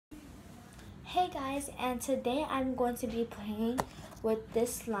Hey guys, and today I'm going to be playing with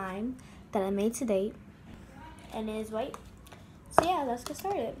this slime that I made today, and it is white. So yeah, let's get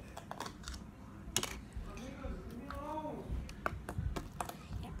started.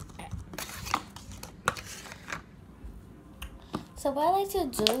 So what I like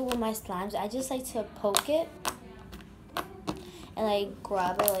to do with my slimes, I just like to poke it and like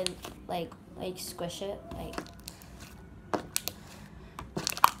grab it, like squish it,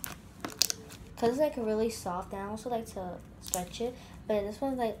 cause it's like really soft, and I also like to stretch it. But this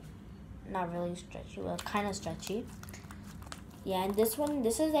one's like not really stretchy, well, kind of stretchy. Yeah, and this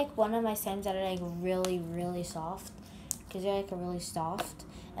is like one of my slimes that are like really soft, cause they're like really soft.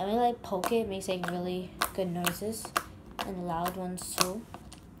 And when you like poke it, it makes like really good noises, and loud ones too.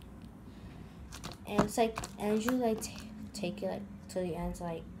 And it's like, and you like take it like to the ends,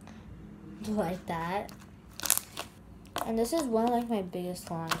 like that. And this is one of like my biggest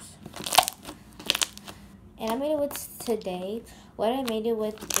slimes. And I made it with today. What I made it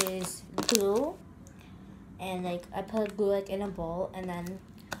with is glue. And like I put glue like in a bowl, and then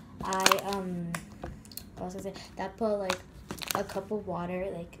I what was I say? That put like a cup of water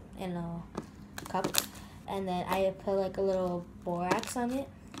like in a cup, and then I put like a little borax on it,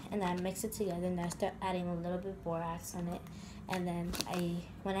 and then I mix it together, and then I start adding a little bit of borax on it, and then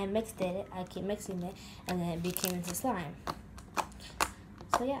when I mixed it, I keep mixing it, and then it became into slime.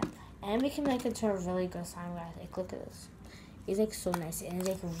 So yeah, and it became like into a really good slime, guys. Like look at this, it's like so nice, and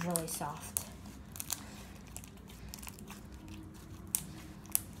it's like really soft.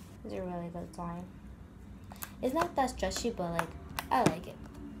 It's a really good slime. It's not that stretchy, but like I like it.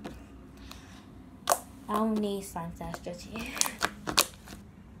 I don't need slime that stretchy.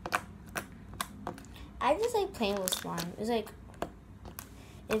 I just like playing with slime. It's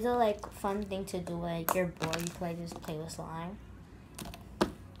a like fun thing to do. Like you're bored, you can like just play with slime.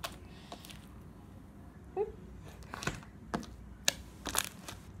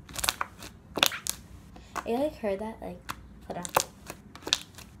 You like heard that? Like, hold on.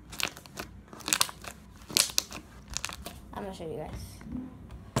 I'm gonna show you guys.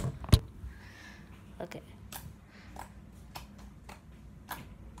 Okay.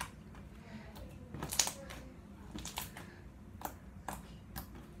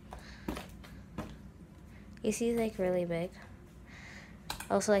 You see, it's like really big.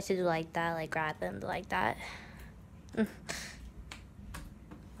 I also like to do like that, like grab them like that.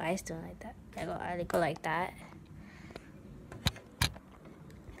 I just do it like that. I go like that.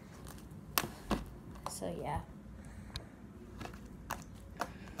 So yeah.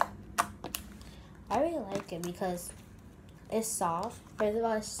 I really like it because it's soft. First of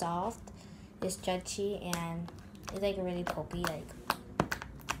all, it's soft, it's stretchy, and it's like really pokey. Like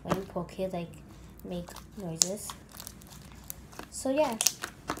when you poke it, like make noises. So yeah.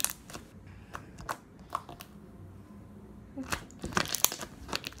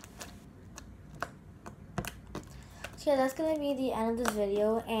 So yeah, that's gonna be the end of this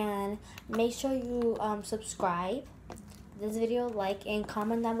video, and make sure you subscribe this video, like, and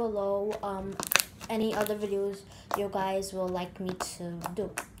comment down below any other videos you guys will like me to do.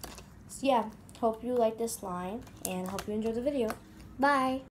 So yeah, hope you like this slime, and hope you enjoy the video. Bye.